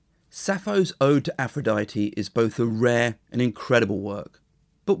Sappho's Ode to Aphrodite is both a rare and incredible work.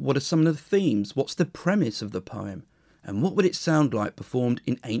 But what are some of the themes? What's the premise of the poem? And what would it sound like performed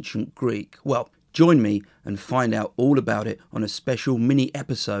in ancient Greek? Well, join me and find out all about it on a special mini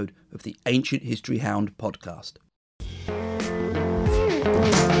episode of the Ancient History Hound podcast.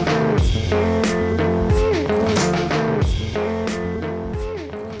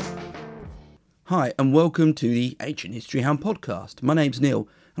 Hi and welcome to the Ancient History Hound podcast. My name's Neil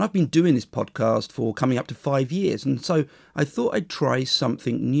and I've been doing this podcast for coming up to 5 years, and so I thought I'd try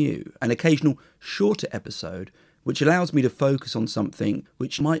something new, an occasional shorter episode which allows me to focus on something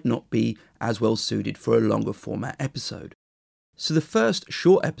which might not be as well suited for a longer format episode. So the first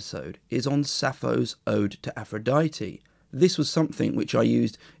short episode is on Sappho's Ode to Aphrodite. This was something which I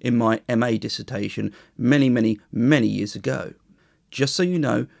used in my MA dissertation many years ago. Just so you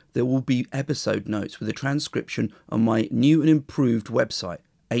know, there will be episode notes with a transcription on my new and improved website,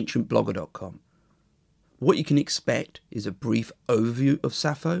 ancientblogger.com. What you can expect is a brief overview of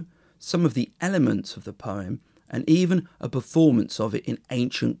Sappho, some of the elements of the poem, and even a performance of it in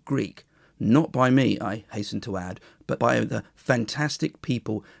ancient Greek. Not by me, I hasten to add, but by the fantastic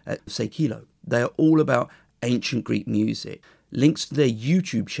people at Sekilo. They are all about ancient Greek music. Links to their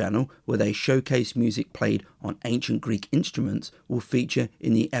YouTube channel, where they showcase music played on ancient Greek instruments, will feature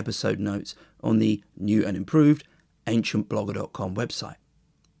in the episode notes on the new and improved ancientblogger.com website.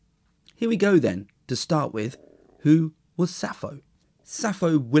 Here we go then. To start with, who was Sappho?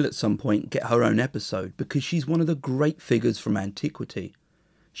 Sappho will at some point get her own episode because she's one of the great figures from antiquity.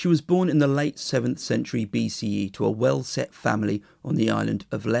 She was born in the late 7th century BCE to a well-set family on the island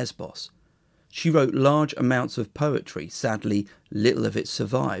of Lesbos. She wrote large amounts of poetry. Sadly, little of it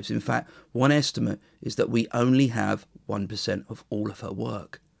survives. In fact, one estimate is that we only have 1% of all of her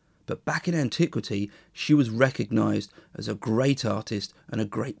work. But back in antiquity, she was recognised as a great artist and a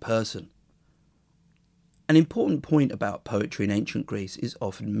great person. An important point about poetry in ancient Greece is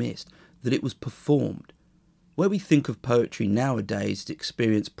often missed, that it was performed. Where we think of poetry nowadays as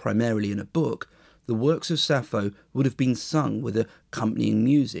experienced primarily in a book, the works of Sappho would have been sung with accompanying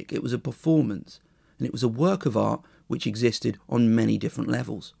music. It was a performance, and it was a work of art which existed on many different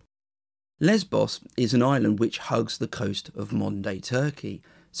levels. Lesbos is an island which hugs the coast of modern-day Turkey,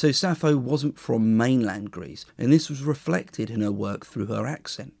 so Sappho wasn't from mainland Greece, and this was reflected in her work through her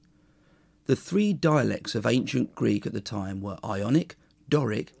accent. The three dialects of ancient Greek at the time were Ionic,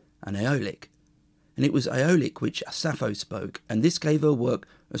 Doric, and Aeolic. And it was Aeolic which Sappho spoke, and this gave her work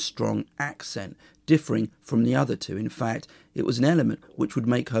a strong accent, differing from the other two. In fact, it was an element which would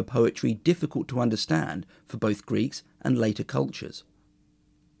make her poetry difficult to understand for both Greeks and later cultures.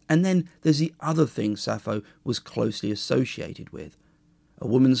 And then there's the other thing Sappho was closely associated with, a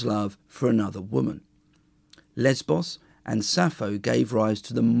woman's love for another woman. Lesbos and Sappho gave rise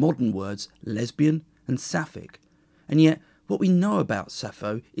to the modern words lesbian and sapphic, and yet what we know about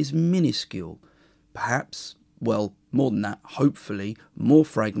Sappho is minuscule. Perhaps, well, more than that, hopefully, more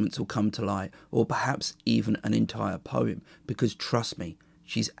fragments will come to light, or perhaps even an entire poem, because trust me,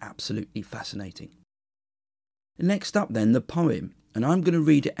 she's absolutely fascinating. Next up then, the poem, and I'm going to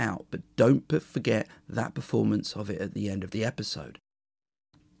read it out, but don't forget that performance of it at the end of the episode.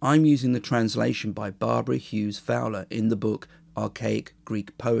 I'm using the translation by Barbara Hughes Fowler in the book Archaic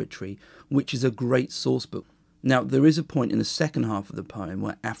Greek Poetry, which is a great sourcebook. Now, there is a point in the second half of the poem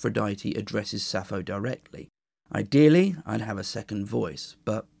where Aphrodite addresses Sappho directly. Ideally, I'd have a second voice,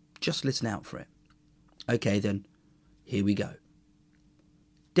 but just listen out for it. Okay then, here we go.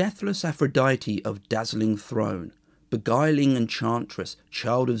 Deathless Aphrodite of dazzling throne, beguiling enchantress,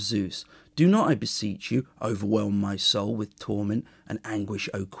 child of Zeus, do not, I beseech you, overwhelm my soul with torment and anguish,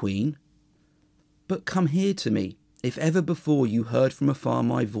 O queen. But come here to me, if ever before you heard from afar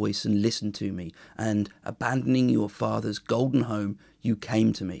my voice and listened to me, and, abandoning your father's golden home, you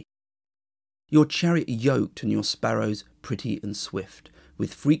came to me. Your chariot yoked and your sparrows pretty and swift,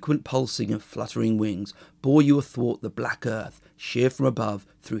 with frequent pulsing of fluttering wings, bore you athwart the black earth, sheer from above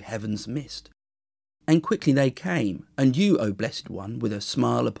through heaven's mist. And quickly they came, and you, O blessed one, with a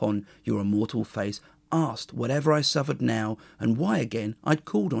smile upon your immortal face, asked whatever I suffered now, and why again I'd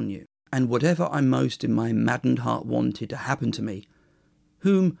called on you. And whatever I most in my maddened heart wanted to happen to me,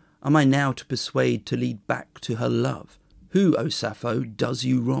 whom am I now to persuade to lead back to her love? Who, O Sappho, does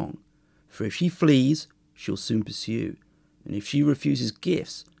you wrong? For if she flees, she'll soon pursue, and if she refuses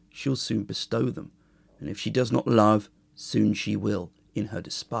gifts, she'll soon bestow them, and if she does not love, soon she will, in her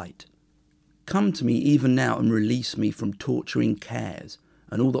despite. Come to me even now and release me from torturing cares,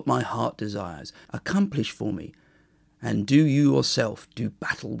 and all that my heart desires, accomplish for me, and do you yourself do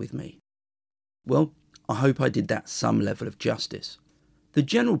battle with me. Well, I hope I did that some level of justice. The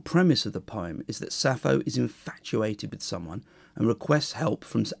general premise of the poem is that Sappho is infatuated with someone and requests help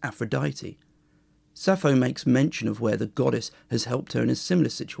from Aphrodite. Sappho makes mention of where the goddess has helped her in a similar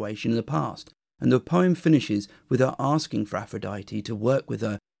situation in the past, and the poem finishes with her asking for Aphrodite to work with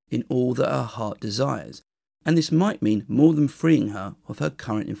her in all that her heart desires, and this might mean more than freeing her of her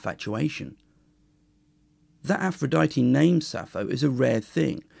current infatuation. That Aphrodite names Sappho is a rare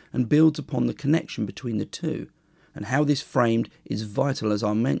thing and builds upon the connection between the two, and how this framed is vital as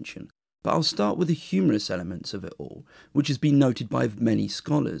I'll mention, but I'll start with the humorous elements of it all, which has been noted by many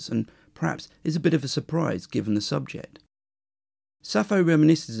scholars and perhaps is a bit of a surprise given the subject. Sappho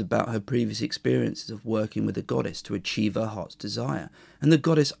reminisces about her previous experiences of working with the goddess to achieve her heart's desire, and the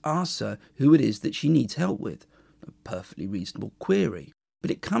goddess asks her who it is that she needs help with. A perfectly reasonable query,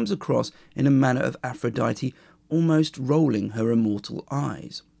 but it comes across in a manner of Aphrodite almost rolling her immortal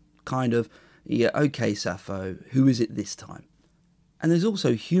eyes. Kind of, yeah, okay Sappho, who is it this time? And there's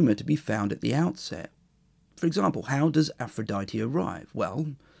also humour to be found at the outset. For example, how does Aphrodite arrive?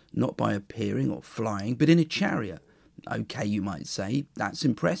 Well, not by appearing or flying, but in a chariot. Okay, you might say, that's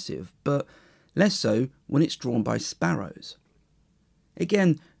impressive, but less so when it's drawn by sparrows.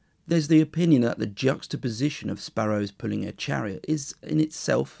 Again, there's the opinion that the juxtaposition of sparrows pulling a chariot is in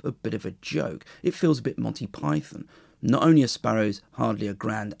itself a bit of a joke. It feels a bit Monty Python. Not only are sparrows hardly a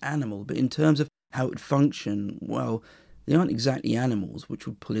grand animal, but in terms of how it would function, well, they aren't exactly animals which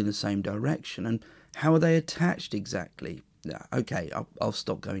would pull in the same direction. And how are they attached exactly? Okay, I'll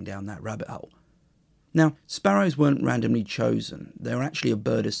stop going down that rabbit hole. Now, sparrows weren't randomly chosen. They were actually a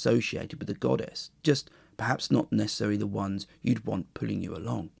bird associated with the goddess, just perhaps not necessarily the ones you'd want pulling you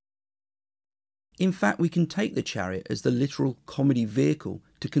along. In fact, we can take the chariot as the literal comedy vehicle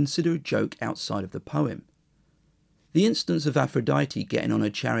to consider a joke outside of the poem. The instance of Aphrodite getting on a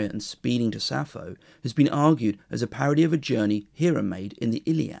chariot and speeding to Sappho has been argued as a parody of a journey Hera made in the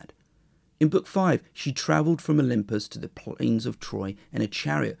Iliad. In Book 5, she travelled from Olympus to the plains of Troy in a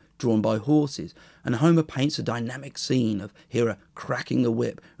chariot drawn by horses, and Homer paints a dynamic scene of Hera cracking the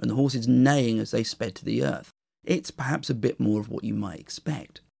whip and the horses neighing as they sped to the earth. It's perhaps a bit more of what you might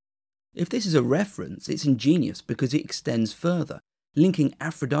expect. If this is a reference, it's ingenious because it extends further. Linking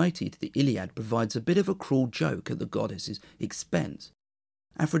Aphrodite to the Iliad provides a bit of a cruel joke at the goddess's expense.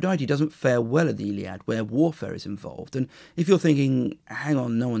 Aphrodite doesn't fare well at the Iliad, where warfare is involved, and if you're thinking, hang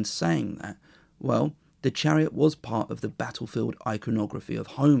on, no one's saying that, well, the chariot was part of the battlefield iconography of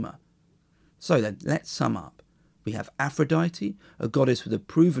Homer. So then, let's sum up. We have Aphrodite, a goddess with a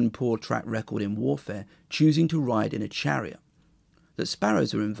proven poor track record in warfare, choosing to ride in a chariot. That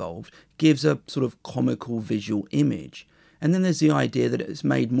sparrows are involved gives a sort of comical visual image, and then there's the idea that it's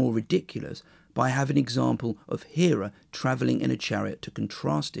made more ridiculous by having an example of Hera travelling in a chariot to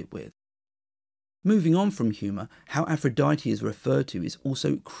contrast it with. Moving on from humour, how Aphrodite is referred to is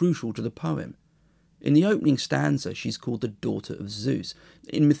also crucial to the poem. In the opening stanza, she's called the daughter of Zeus.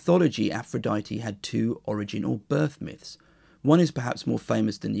 In mythology, Aphrodite had two origin or birth myths. One is perhaps more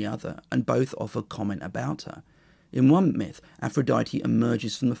famous than the other, and both offer comment about her. In one myth, Aphrodite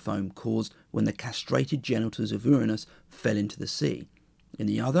emerges from the foam caused when the castrated genitals of Uranus fell into the sea. In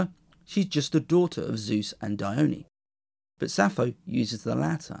the other, she's just the daughter of Zeus and Dione. But Sappho uses the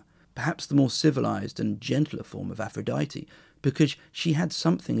latter, perhaps the more civilized and gentler form of Aphrodite, because she had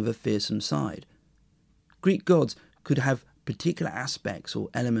something of a fearsome side. Greek gods could have particular aspects or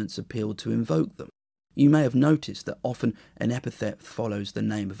elements appealed to invoke them. You may have noticed that often an epithet follows the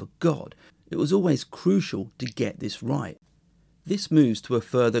name of a god. It was always crucial to get this right. This moves to a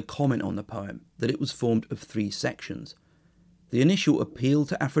further comment on the poem, that it was formed of three sections. The initial appeal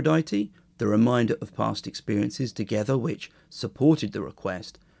to Aphrodite, the reminder of past experiences together which supported the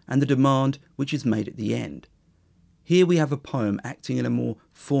request, and the demand which is made at the end. Here we have a poem acting in a more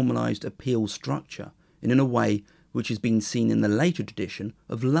formalised appeal structure, and in a way which has been seen in the later tradition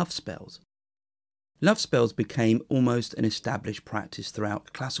of love spells. Love spells became almost an established practice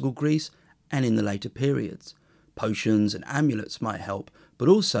throughout classical Greece and in the later periods. Potions and amulets might help, but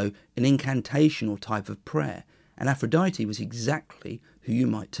also an incantation or type of prayer, and Aphrodite was exactly who you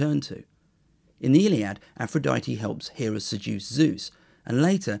might turn to. In the Iliad, Aphrodite helps Hera seduce Zeus, and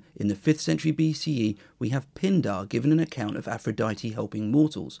later, in the 5th century BCE, we have Pindar giving an account of Aphrodite helping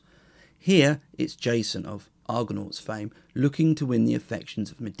mortals. Here, it's Jason of Argonauts fame looking to win the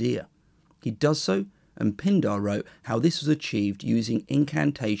affections of Medea. He does so, and Pindar wrote how this was achieved using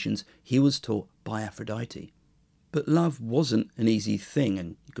incantations he was taught by Aphrodite. But love wasn't an easy thing,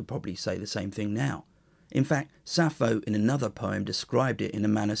 and you could probably say the same thing now. In fact, Sappho in another poem described it in a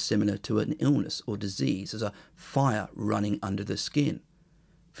manner similar to an illness or disease, as a fire running under the skin.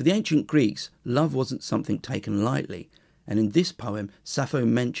 For the ancient Greeks, love wasn't something taken lightly, and in this poem Sappho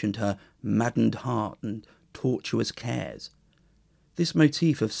mentioned her maddened heart and tortuous cares. This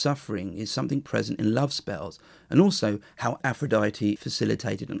motif of suffering is something present in love spells, and also how Aphrodite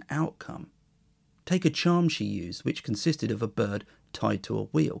facilitated an outcome. Take a charm she used which consisted of a bird tied to a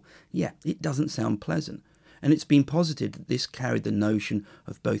wheel. Yeah, it doesn't sound pleasant, and it's been posited that this carried the notion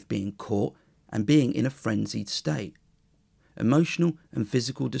of both being caught and being in a frenzied state. Emotional and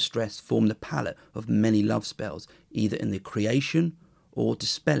physical distress form the palette of many love spells, either in the creation or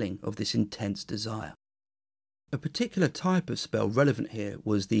dispelling of this intense desire. A particular type of spell relevant here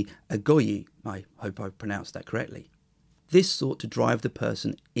was the agoyi, I hope I pronounced that correctly. This sought to drive the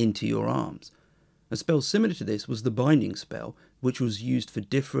person into your arms. A spell similar to this was the binding spell, which was used for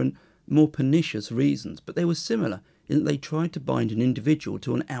different, more pernicious reasons, but they were similar in that they tried to bind an individual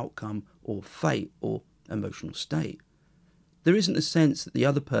to an outcome or fate or emotional state. There isn't a sense that the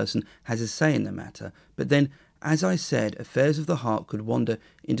other person has a say in the matter, but then, as I said, affairs of the heart could wander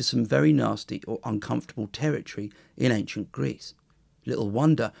into some very nasty or uncomfortable territory in ancient Greece. Little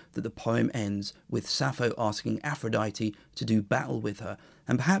wonder that the poem ends with Sappho asking Aphrodite to do battle with her,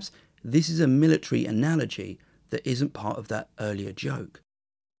 and perhaps this is a military analogy that isn't part of that earlier joke.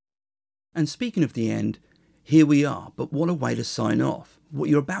 And speaking of the end, here we are, but what a way to sign off. What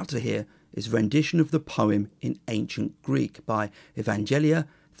you're about to hear is a rendition of the poem in ancient Greek by Evangelia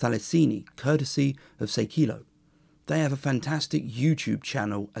Thalassini, courtesy of Sekilo. They have a fantastic YouTube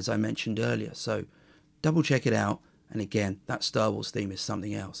channel, as I mentioned earlier, so double check it out. And again, that Star Wars theme is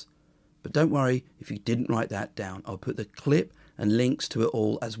something else. But don't worry if you didn't write that down. I'll put the clip and links to it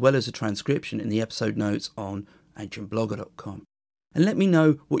all, as well as a transcription in the episode notes on ancientblogger.com. And let me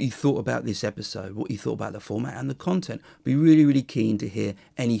know what you thought about this episode, what you thought about the format and the content. I'd be really, really keen to hear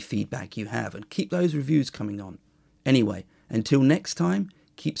any feedback you have, and keep those reviews coming on. Anyway, until next time,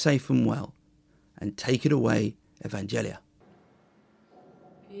 keep safe and well, and take it away, Evangelia.